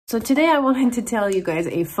So today I wanted to tell you guys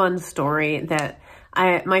a fun story that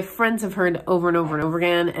my friends have heard over and over and over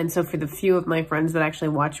again. And so for the few of my friends that actually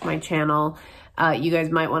watch my channel, you guys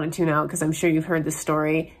might want to tune out because I'm sure you've heard this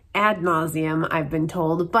story ad nauseum, I've been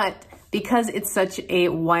told. But because it's such a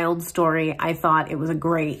wild story, I thought it was a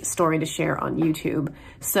great story to share on YouTube.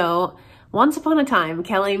 So once upon a time,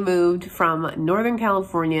 Kelly moved from Northern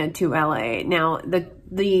California to LA. Now,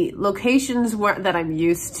 the locations that I'm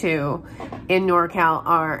used to in NorCal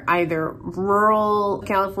are either rural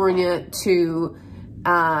California to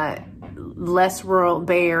less rural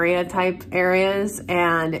Bay Area type areas.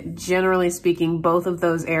 And generally speaking, both of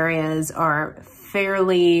those areas are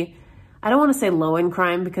fairly, I don't want to say low in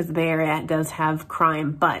crime because the Bay Area does have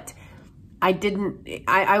crime, but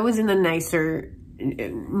I was in the nicer,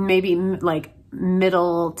 maybe like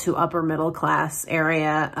middle to upper middle class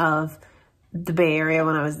area of the Bay Area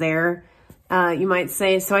when I was there, you might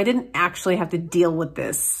say. So I didn't actually have to deal with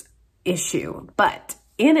this issue. But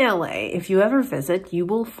in LA, if you ever visit, you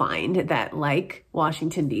will find that, like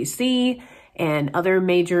Washington, D.C., and other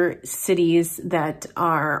major cities that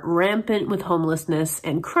are rampant with homelessness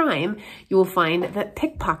and crime, you will find that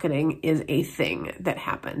pickpocketing is a thing that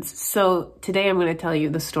happens. So today I'm going to tell you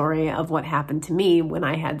the story of what happened to me when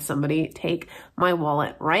I had somebody take my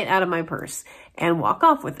wallet right out of my purse and walk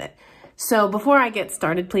off with it. So before I get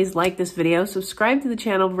started, please like this video, subscribe to the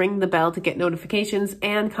channel, ring the bell to get notifications,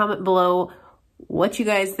 and comment below what you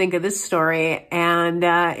guys think of this story. And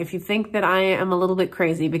if you think that I am a little bit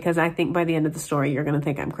crazy, because I think by the end of the story, you're going to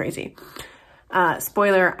think I'm crazy.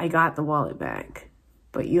 Spoiler, I got the wallet back,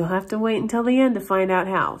 but you'll have to wait until the end to find out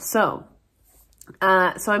how. So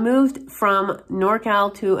I moved from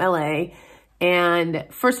NorCal to LA. And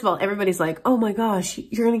first of all, everybody's like, oh my gosh,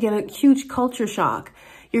 you're going to get a huge culture shock.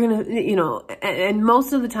 You're going to, you know, and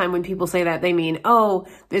most of the time when people say that, they mean, oh,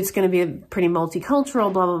 it's going to be a pretty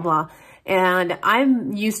multicultural, blah, blah, blah. And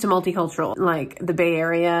I'm used to multicultural, like the Bay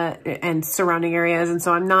Area and surrounding areas. And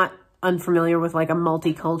so I'm not unfamiliar with like a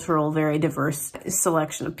multicultural, very diverse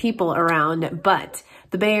selection of people around. But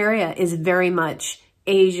the Bay Area is very much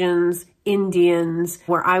Asians, Indians.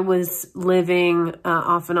 Where I was living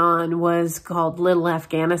off and on was called Little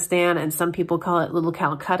Afghanistan, and some people call it Little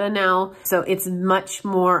Calcutta now. So it's much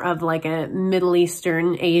more of like a Middle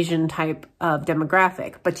Eastern Asian type of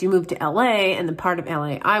demographic. But you move to LA, and the part of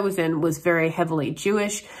LA I was in was very heavily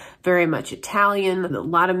Jewish, very much Italian, a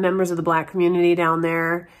lot of members of the Black community down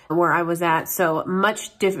there where I was at. So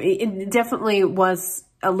much different. It definitely was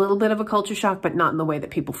a little bit of a culture shock, but not in the way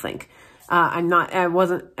that people think. It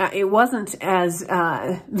wasn't as,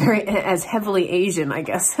 as heavily Asian, I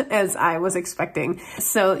guess, as I was expecting.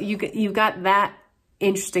 So you've got that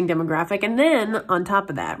interesting demographic. And then on top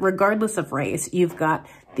of that, regardless of race, you've got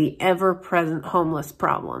the ever-present homeless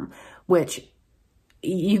problem, which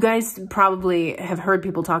you guys probably have heard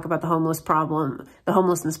people talk about the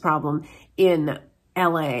homelessness problem in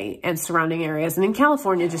LA and surrounding areas, and in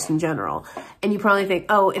California just in general. And you probably think,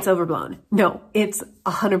 oh, it's overblown. No, it's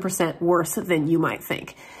 100% worse than you might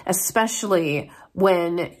think, especially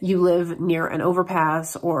when you live near an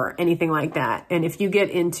overpass or anything like that. And if you get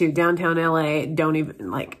into downtown LA, don't even,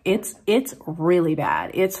 like, it's really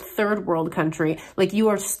bad. It's third world country. Like, you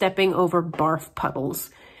are stepping over barf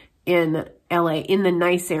puddles in LA, in the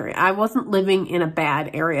nice area. I wasn't living in a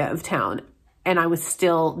bad area of town, and I was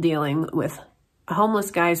still dealing with homeless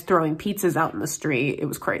guys throwing pizzas out in the street. It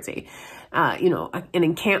was crazy. You know, an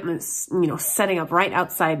encampment, you know, setting up right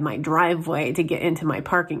outside my driveway to get into my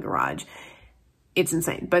parking garage. It's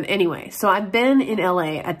insane. But anyway, so I've been in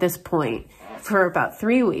LA at this point for about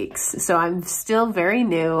 3 weeks. So I'm still very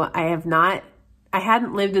new. I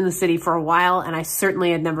hadn't lived in the city for a while, and I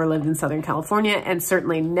certainly had never lived in Southern California, and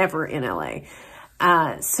certainly never in LA.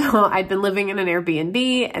 So I'd been living in an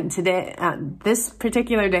Airbnb, and today, this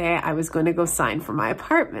particular day, I was going to go sign for my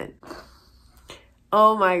apartment.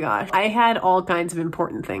 Oh my gosh. I had all kinds of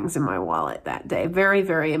important things in my wallet that day. Very,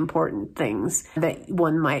 very important things that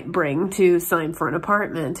one might bring to sign for an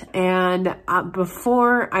apartment. And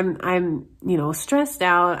before I'm, you know, stressed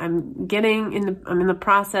out, I'm in the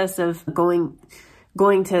process of going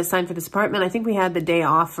to sign for this apartment. I think we had the day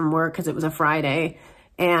off from work because it was a Friday.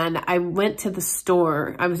 And I went to the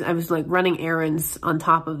store. I was like running errands on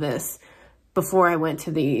top of this before I went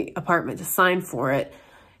to the apartment to sign for it.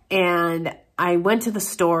 And I went to the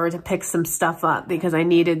store to pick some stuff up because I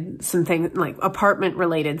needed some things, like apartment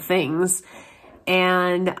related things.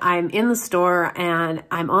 And I'm in the store and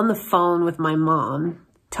I'm on the phone with my mom,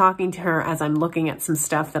 talking to her as I'm looking at some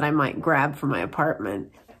stuff that I might grab for my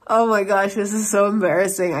apartment. Oh my gosh, this is so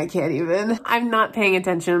embarrassing. I can't even. I'm not paying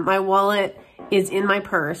attention. My wallet is in my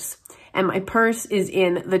purse, and my purse is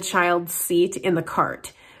in the child's seat in the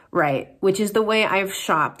cart, right? Which is the way I've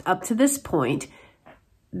shopped up to this point.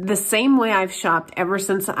 The same way I've shopped ever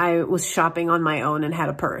since I was shopping on my own and had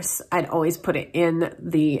a purse. I'd always put it in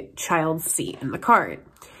the child's seat in the cart.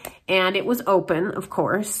 And it was open, of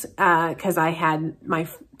course, because I had my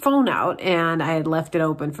phone out and I had left it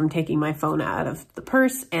open from taking my phone out of the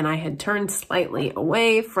purse, and I had turned slightly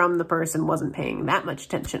away from the purse and wasn't paying that much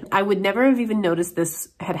attention. I would never have even noticed this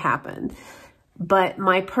had happened, but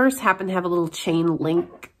my purse happened to have a little chain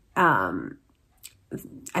link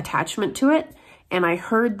attachment to it, and I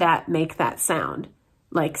heard that make that sound,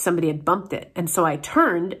 like somebody had bumped it. And so I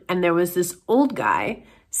turned, and there was this old guy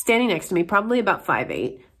standing next to me, probably about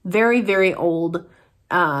 5'8", very, very old.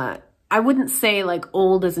 I wouldn't say like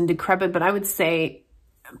old as in decrepit, but I would say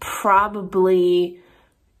probably,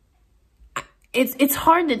 it's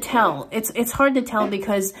hard to tell. It's hard to tell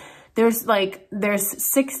because there's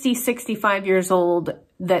 60, 65 years old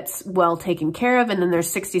that's well taken care of. And then there's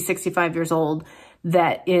 60, 65 years old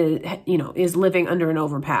that is living under an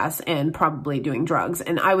overpass and probably doing drugs.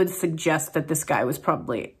 And I would suggest that this guy was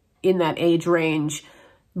probably in that age range,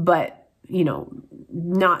 but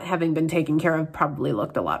not having been taken care of, probably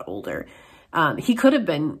looked a lot older. He could have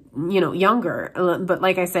been, younger, but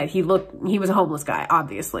like I said, he was a homeless guy,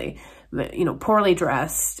 obviously, poorly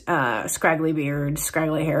dressed, scraggly beard,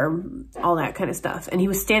 scraggly hair, all that kind of stuff. And he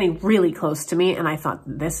was standing really close to me, and I thought,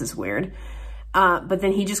 this is weird. But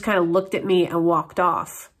then he just kind of looked at me and walked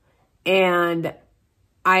off. And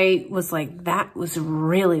I was like, that was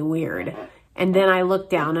really weird. And then I looked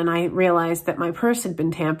down and I realized that my purse had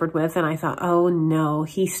been tampered with, and I thought, oh no,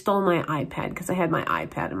 he stole my iPad, because I had my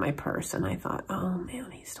iPad in my purse, and I thought, oh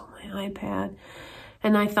man, he stole my iPad.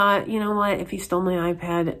 And I thought, you know what, if he stole my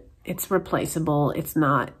iPad, it's replaceable. It's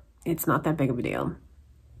not that big of a deal.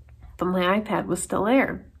 But my iPad was still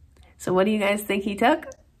there. So what do you guys think he took?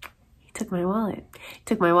 He took my wallet. He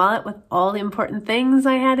took my wallet with all the important things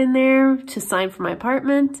I had in there to sign for my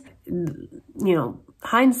apartment.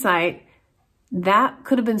 Hindsight, that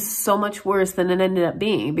could have been so much worse than it ended up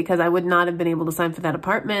being, because I would not have been able to sign for that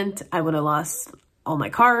apartment. I would have lost all my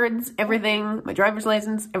cards, everything, my driver's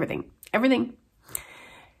license, everything.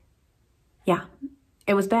 Yeah,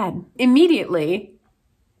 it was bad. Immediately,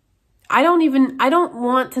 I don't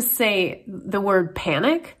want to say the word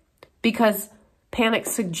panic, because panic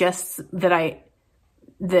suggests that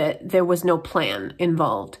there was no plan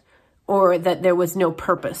involved, or that there was no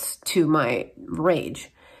purpose to my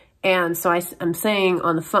rage. And so I'm saying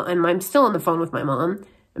on the phone, and I'm still on the phone with my mom,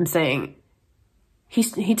 I'm saying,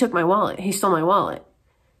 he took my wallet. He stole my wallet.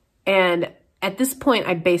 And at this point,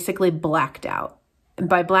 I basically blacked out. And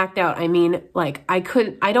by blacked out, I mean, like, I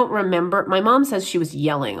don't remember. My mom says she was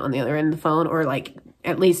yelling on the other end of the phone, or like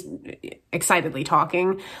at least excitedly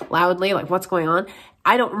talking loudly, like, what's going on?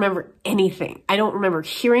 I don't remember anything. I don't remember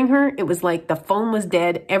hearing her. It was like the phone was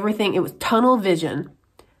dead, everything. It was tunnel vision.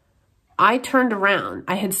 I turned around.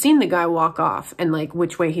 I had seen the guy walk off and like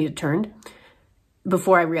which way he had turned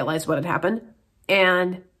before I realized what had happened.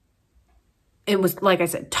 And it was, like I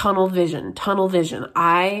said, tunnel vision.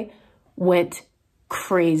 I went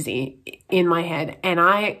crazy in my head, and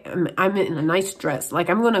I'm in a nice dress. Like,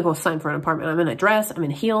 I'm going to go sign for an apartment. I'm in a dress. I'm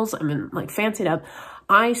in heels. I'm in like fancied up.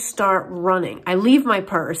 I start running. I leave my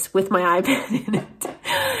purse with my iPad in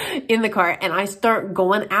it in the car, and I start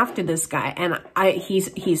going after this guy. And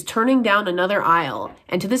he's turning down another aisle.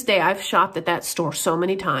 And to this day, I've shopped at that store so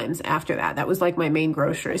many times after that. That was like my main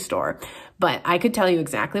grocery store. But I could tell you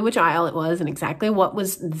exactly which aisle it was and exactly what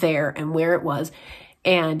was there and where it was.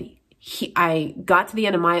 And I got to the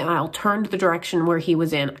end of my aisle, turned the direction where he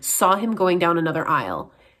was in, saw him going down another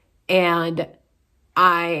aisle, and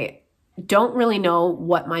I don't really know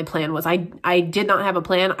what my plan was. I did not have a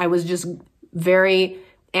plan. I was just very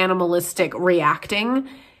animalistic reacting,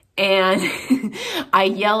 and I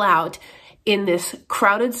yell out in this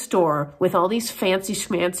crowded store with all these fancy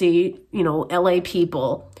schmancy, LA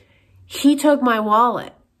people, he took my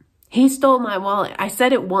wallet. He stole my wallet. I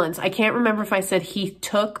said it once. I can't remember if I said he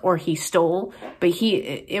took or he stole, but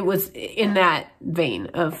it was in that vein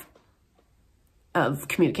of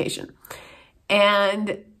communication.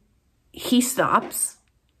 And he stops.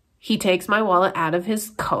 He takes my wallet out of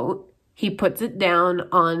his coat. He puts it down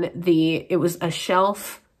on it was a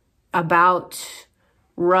shelf about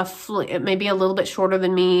roughly, maybe a little bit shorter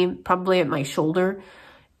than me, probably at my shoulder.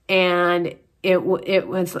 And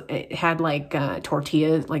it had like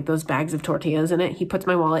tortillas, like those bags of tortillas in it. He puts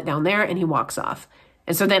my wallet down there and he walks off.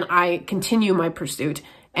 And so then I continue my pursuit,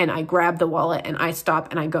 and I grab the wallet and I stop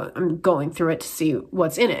and I'm going through it to see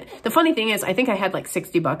what's in it. The funny thing is, I think I had like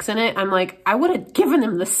 60 bucks in it. I'm like, I would have given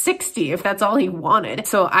him the 60 if that's all he wanted.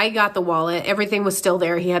 So I got the wallet. Everything was still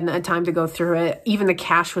there. He hadn't had time to go through it. Even the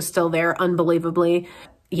cash was still there, unbelievably.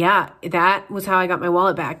 Yeah, that was how I got my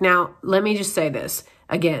wallet back. Now, let me just say this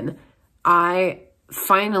again. I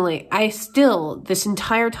still, this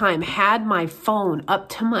entire time, had my phone up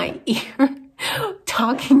to my ear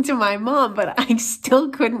talking to my mom, but I still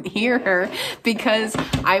couldn't hear her because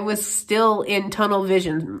I was still in tunnel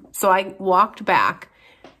vision. So I walked back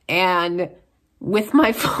and with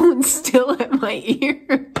my phone still at my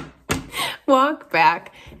ear, walk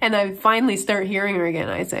back, and I finally start hearing her again.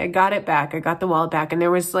 I say, I got it back. I got the wallet back. And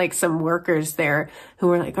there was like some workers there who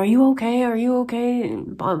were like, are you okay? Are you okay?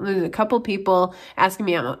 And there's a couple people asking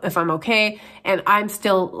me if I'm okay. And I'm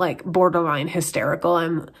still like borderline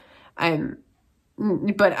hysterical.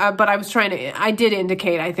 But I was trying to, I did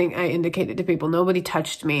indicate, I think I indicated to people, nobody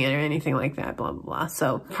touched me or anything like that, blah, blah, blah.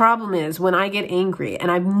 So problem is when I get angry,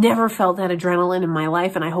 and I've never felt that adrenaline in my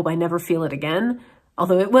life, and I hope I never feel it again,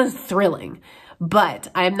 although it was thrilling, but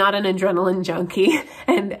I am not an adrenaline junkie.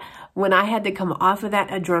 And when I had to come off of that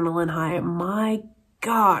adrenaline high, my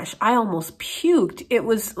gosh, I almost puked. It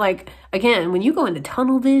was like, again, when you go into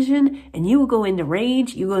tunnel vision and you go into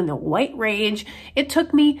rage, you go into white rage, it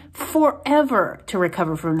took me forever to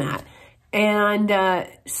recover from that. And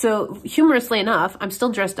so humorously enough, I'm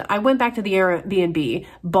still dressed up. I went back to the Airbnb,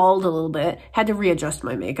 bawled a little bit, had to readjust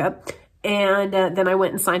my makeup. And then I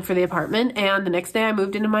went and signed for the apartment. And the next day I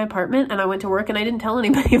moved into my apartment and I went to work and I didn't tell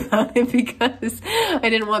anybody about it because I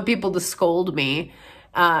didn't want people to scold me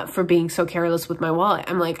for being so careless with my wallet.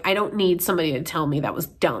 I'm like, I don't need somebody to tell me that was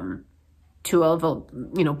dumb to,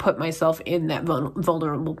 put myself in that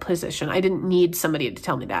vulnerable position. I didn't need somebody to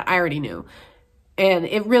tell me that. I already knew. And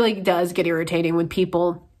it really does get irritating when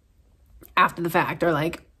people after the fact are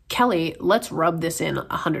like, Kelly, let's rub this in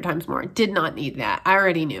 100 times more. Did not need that. I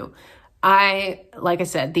already knew. Like I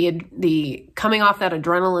said, the coming off that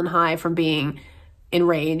adrenaline high from being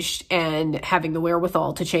enraged and having the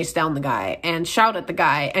wherewithal to chase down the guy and shout at the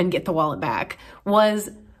guy and get the wallet back was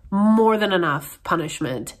more than enough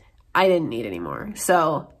punishment. I didn't need any more.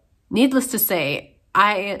 So needless to say,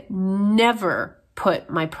 I never put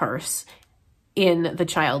my purse in the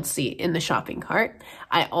child's seat in the shopping cart.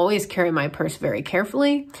 I always carry my purse very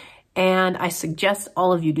carefully, and I suggest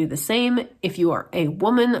all of you do the same. If you are a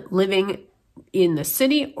woman living in the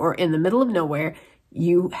city or in the middle of nowhere,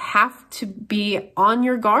 you have to be on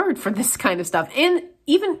your guard for this kind of stuff. And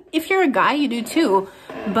even if you're a guy, you do too,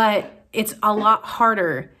 but it's a lot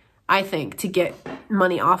harder, I think, to get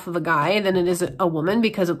money off of a guy than it is a woman,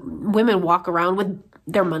 because women walk around with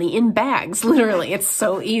their money in bags, literally. It's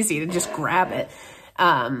so easy to just grab it.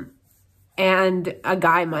 And a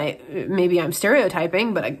guy might, maybe I'm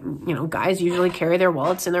stereotyping, but guys usually carry their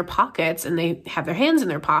wallets in their pockets and they have their hands in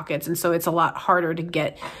their pockets. And so it's a lot harder to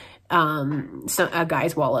get a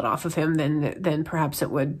guy's wallet off of him than perhaps it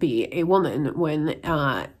would be a woman, when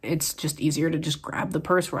it's just easier to just grab the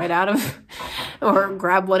purse right out of, or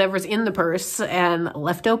grab whatever's in the purse and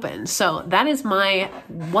left open. So that is my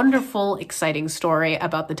wonderful, exciting story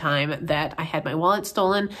about the time that I had my wallet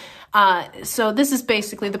stolen. So this is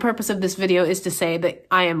basically, the purpose of this video is to say that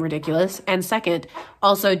I am ridiculous. And second,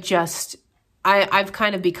 also just, I've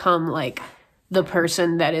kind of become like the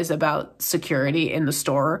person that is about security in the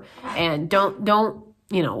store, and don't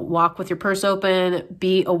walk with your purse open.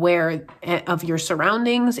 Be aware of your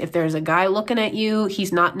surroundings. If there's a guy looking at you,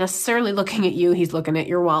 he's not necessarily looking at you. He's looking at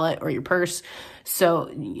your wallet or your purse. So,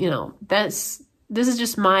 this is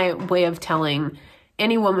just my way of telling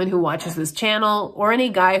any woman who watches this channel, or any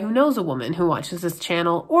guy who knows a woman who watches this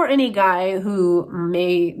channel, or any guy who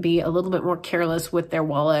may be a little bit more careless with their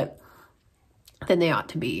wallet than they ought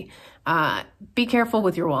to be. Be careful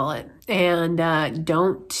with your wallet, and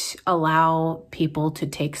don't allow people to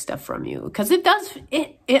take stuff from you, because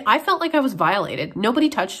I felt like I was violated. Nobody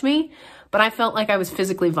touched me, but I felt like I was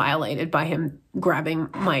physically violated by him grabbing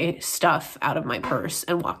my stuff out of my purse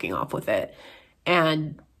and walking off with it.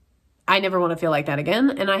 And I never want to feel like that again,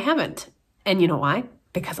 and I haven't. And you know why?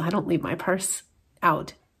 Because I don't leave my purse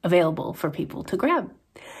out available for people to grab.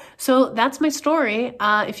 So that's my story.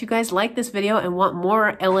 If you guys like this video and want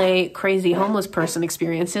more LA crazy homeless person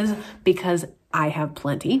experiences, because I have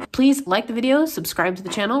plenty, please like the video, subscribe to the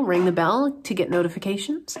channel, ring the bell to get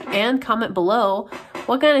notifications, and comment below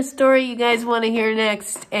what kind of story you guys want to hear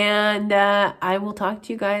next. And I will talk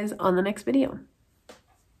to you guys on the next video.